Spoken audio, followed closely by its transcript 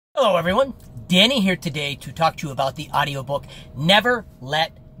Hello everyone, Danny here today to talk to you about the audiobook Never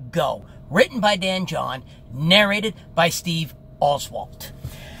Let Go, written by Dan John, narrated by Steven Oswalt.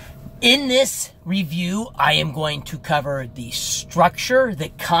 In this review, I am going to cover the structure, the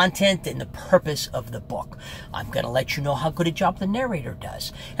content, and the purpose of the book. I'm going to let you know how good a job the narrator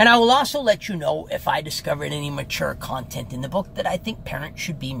does. And I will also let you know if I discovered any mature content in the book that I think parents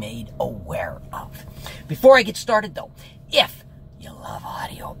should be made aware of. Before I get started though, if you love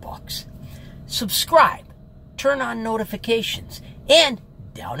audiobooks, subscribe, turn on notifications, and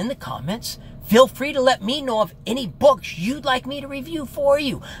down in the comments, feel free to let me know of any books you'd like me to review for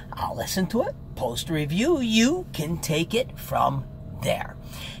you. I'll listen to it, post a review. You can take it from there.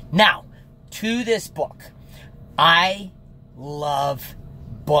 Now, to this book. I love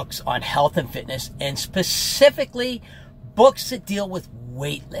books on health and fitness, and specifically books that deal with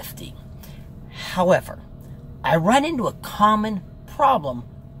weightlifting. However, I run into a common problem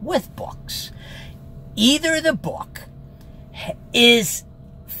with books. Either the book is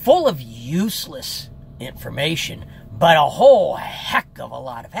full of useless information, but a whole heck of a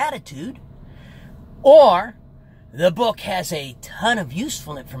lot of attitude, or the book has a ton of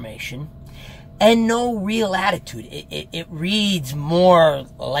useful information and no real attitude. It reads more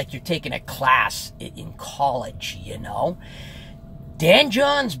like you're taking a class in college, you know. Dan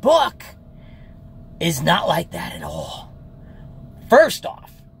John's book is not like that at all. First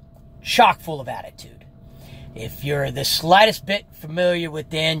off, chock full of attitude. If you're the slightest bit familiar with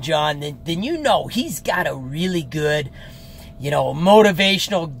Dan John, then you know he's got a really good,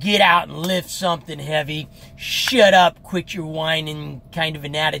 motivational, get out and lift something heavy, shut up, quit your whining kind of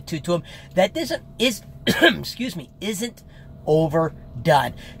an attitude to him that isn't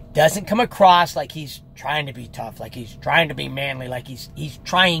overdone. Doesn't come across like he's trying to be tough, like he's trying to be manly, like he's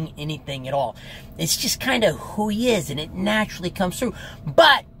trying anything at all. It's just kind of who he is, and it naturally comes through.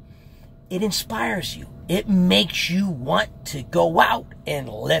 But it inspires you. It makes you want to go out and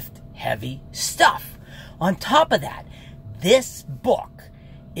lift heavy stuff. On top of that, this book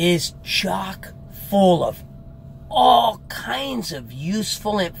is chock full of all kinds of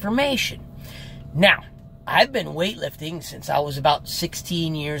useful information. Now, I've been weightlifting since I was about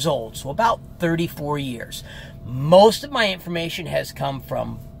 16 years old, so about 34 years. Most of my information has come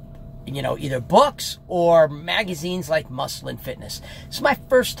from, either books or magazines like Muscle and Fitness. It's my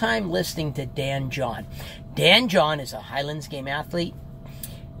first time listening to Dan John. Dan John is a Highlands game athlete,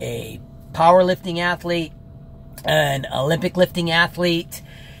 a powerlifting athlete, an Olympic lifting athlete.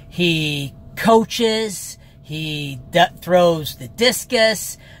 He coaches, he throws the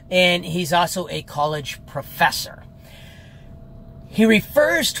discus, and he's also a college professor. He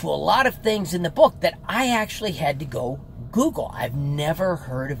refers to a lot of things in the book that I actually had to go Google. I've never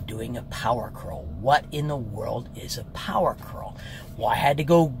heard of doing a power curl. What in the world is a power curl? Well, I had to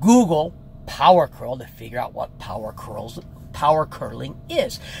go Google power curl to figure out what power curling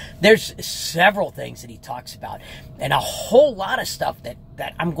is. There's several things that he talks about, and a whole lot of stuff that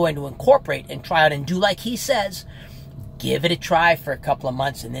I'm going to incorporate and try out and do like he says. Give it a try for a couple of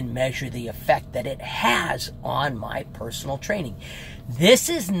months and then measure the effect that it has on my personal training. This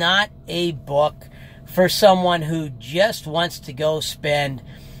is not a book for someone who just wants to go spend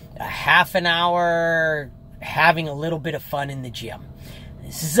a half an hour having a little bit of fun in the gym.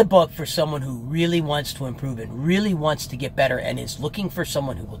 This is a book for someone who really wants to improve and really wants to get better and is looking for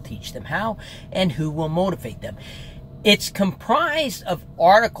someone who will teach them how and who will motivate them. It's comprised of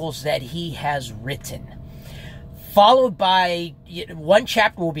articles that he has written, followed by one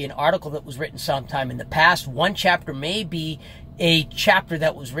chapter will be an article that was written sometime in the past. One chapter may be a chapter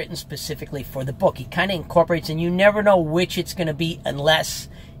that was written specifically for the book. He kind of incorporates, and you never know which it's going to be unless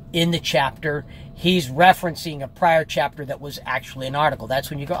in the chapter he's referencing a prior chapter that was actually an article. That's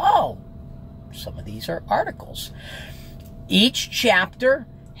when you go, oh, some of these are articles. Each chapter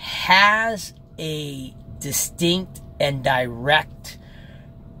has a distinct and direct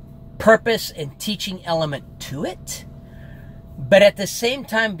purpose and teaching element to it, but at the same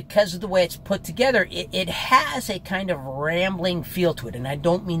time, because of the way it's put together, it has a kind of rambling feel to it, and I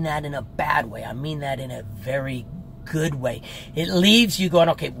don't mean that in a bad way. I mean that in a very good way. It leaves you going,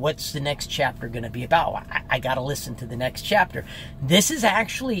 okay, what's the next chapter going to be about? I got to listen to the next chapter. This is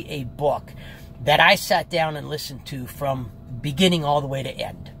actually a book that I sat down and listened to from beginning all the way to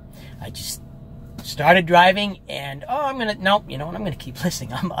end. I just started driving and, I'm going to keep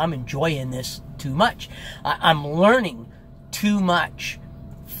listening. I'm enjoying this too much. I'm learning too much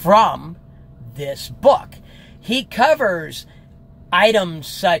from this book. He covers items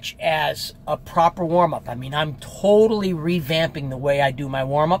such as a proper warm-up. I mean, I'm totally revamping the way I do my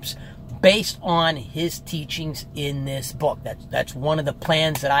warm-ups based on his teachings in this book. That's one of the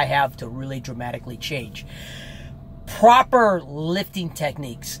plans that I have to really dramatically change. Proper lifting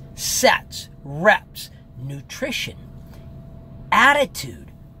techniques, sets, reps, nutrition,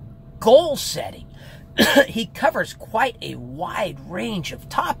 attitude, goal setting. He covers quite a wide range of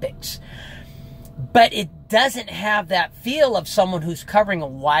topics, but it doesn't have that feel of someone who's covering a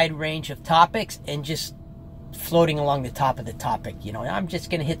wide range of topics and just floating along the top of the topic. You know, I'm just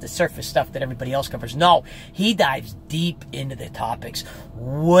going to hit the surface stuff that everybody else covers. No, he dives deep into the topics,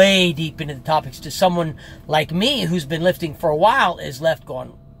 way deep into the topics, to someone like me who's been lifting for a while is left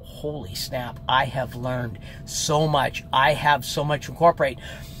going, holy snap, I have learned so much. I have so much to incorporate.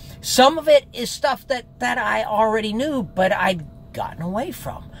 Some of it is stuff that I already knew, but I'd gotten away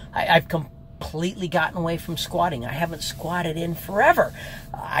from. I've completely gotten away from squatting. I haven't squatted in forever.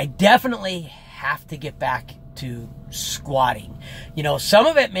 I definitely have to get back to squatting. You know, some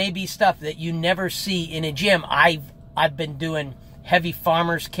of it may be stuff that you never see in a gym. I've been doing heavy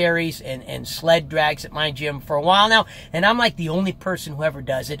farmers carries and sled drags at my gym for a while now, and I'm like the only person who ever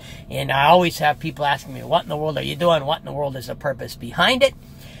does it. And I always have people asking me, what in the world are you doing? What in the world is the purpose behind it?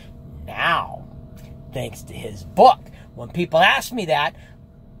 Now, thanks to his book, when people ask me that,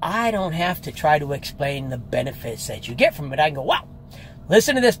 I don't have to try to explain the benefits that you get from it. I can go, wow,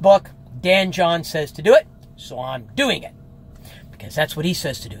 listen to this book. Dan John says to do it, so I'm doing it. Because that's what he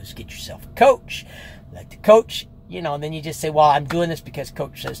says to do, is get yourself a coach. Let the coach, you know, and then you just say, well, I'm doing this because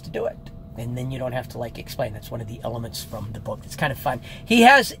coach says to do it. And then you don't have to, like, explain. That's one of the elements from the book. It's kind of fun. He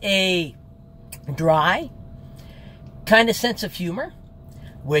has a dry kind of sense of humor,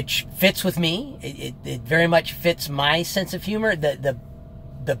 which fits with me. It very much fits my sense of humor.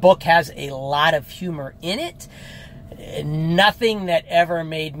 The book has a lot of humor in it. Nothing that ever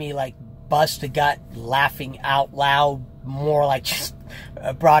made me like bust a gut laughing out loud, more like just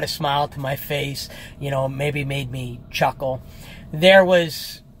brought a smile to my face, you know, maybe made me chuckle. There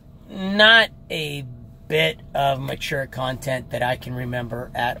was not a bit of mature content that I can remember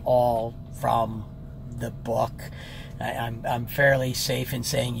at all from the book. I'm fairly safe in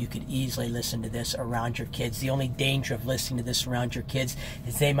saying you could easily listen to this around your kids. The only danger of listening to this around your kids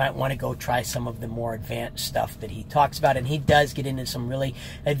is they might want to go try some of the more advanced stuff that he talks about. And he does get into some really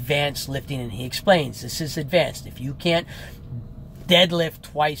advanced lifting, and he explains this is advanced. If you can't deadlift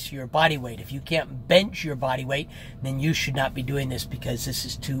twice your body weight, if you can't bench your body weight, then you should not be doing this because this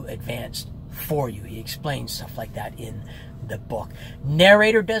is too advanced for you. He explains stuff like that in the book.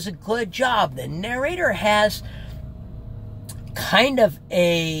 Narrator does a good job. The narrator has kind of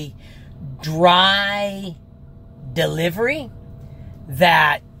a dry delivery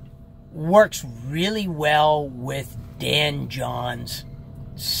that works really well with Dan John's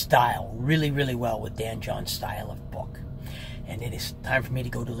style. Really, really well with Dan John's style of book. And it is time for me to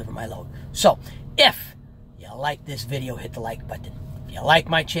go deliver my load. So, if you like this video, hit the like button. If you like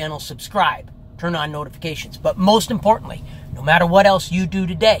my channel, subscribe. Turn on notifications. But most importantly, no matter what else you do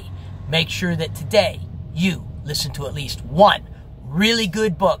today, make sure that today you listen to at least one really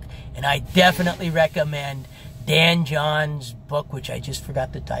good book. And I definitely recommend Dan John's book, which I just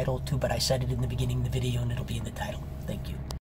forgot the title to, but I said it in the beginning of the video and it'll be in the title. Thank you.